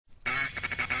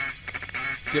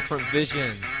different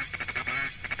vision.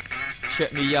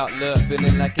 Check me out, look,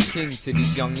 feeling like a king to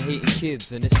these young hating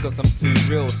kids. And it's cause I'm too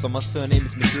real, so my surname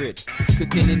is Madrid.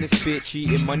 Cooking in this bitch,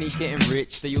 eating money, getting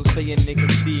rich. They all saying they can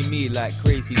see me like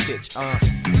crazy bitch,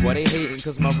 Why they hating?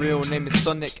 Cause my real name is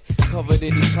Sonic. Covered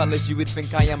in these colours, you would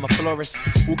think I am a florist.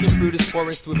 Walking through this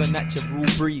forest with a natural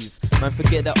breeze. Man,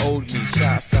 forget that old me,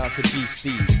 shouts out to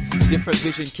G-Steez. Different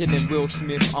vision, killing Will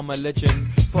Smith, I'm a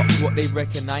legend. Fuck what they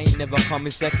reckon, I ain't never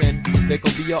coming second. There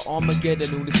gon' be a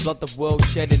Armageddon, all this blood the world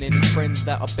shedding. And these friends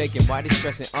that are begging, why they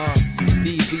stressing,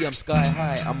 DV, I'm sky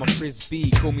high, I'm a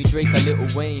frisbee. Call me Drake, a Little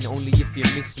Wayne, only if you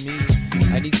miss me.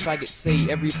 And these faggots say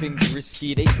everything's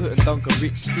risky. They couldn't dunk a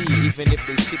rich tea, even if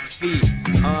they 6 feet.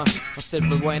 I said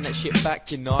rewind that shit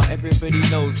back, you know. Everybody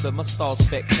knows that my style's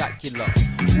spectacular.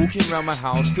 Walking around my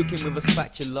house, cooking with a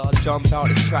spatula. Jump out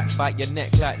this track, bite your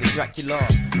neck like the Dracula.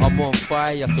 I'm on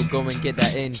fire, so go and get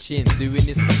that engine. Doing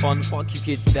this for fun, fuck you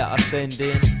kids that are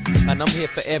sending. And I'm here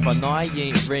forever, no I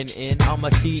ain't renting. I'm a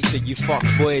teacher, you fuck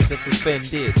boys are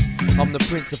suspended. I'm the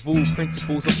prince of all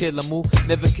principles, I'll kill them all.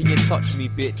 Never can you touch me,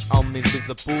 bitch, I'm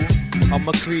invisible. I'm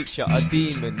a creature, a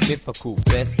demon, mythical.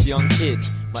 Best young kid,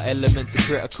 my elements are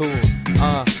critical.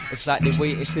 It's like they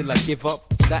wait until I give up.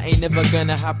 That ain't never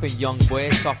gonna happen, young boy,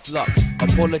 tough luck.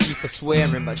 Apology for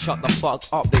swearing, but shut the fuck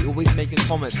up. They always making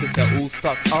comments cause they're all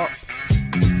stuck up.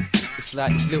 It's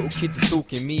like these little kids are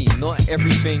stalking me. Not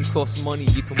everything costs money,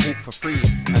 you can walk for free.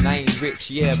 And I ain't rich,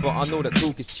 yeah, but I know that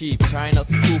talk is cheap. Try not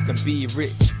to talk and be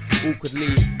rich,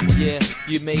 awkwardly. Yeah,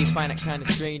 you may find it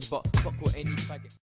kinda strange, but fuck what any faggot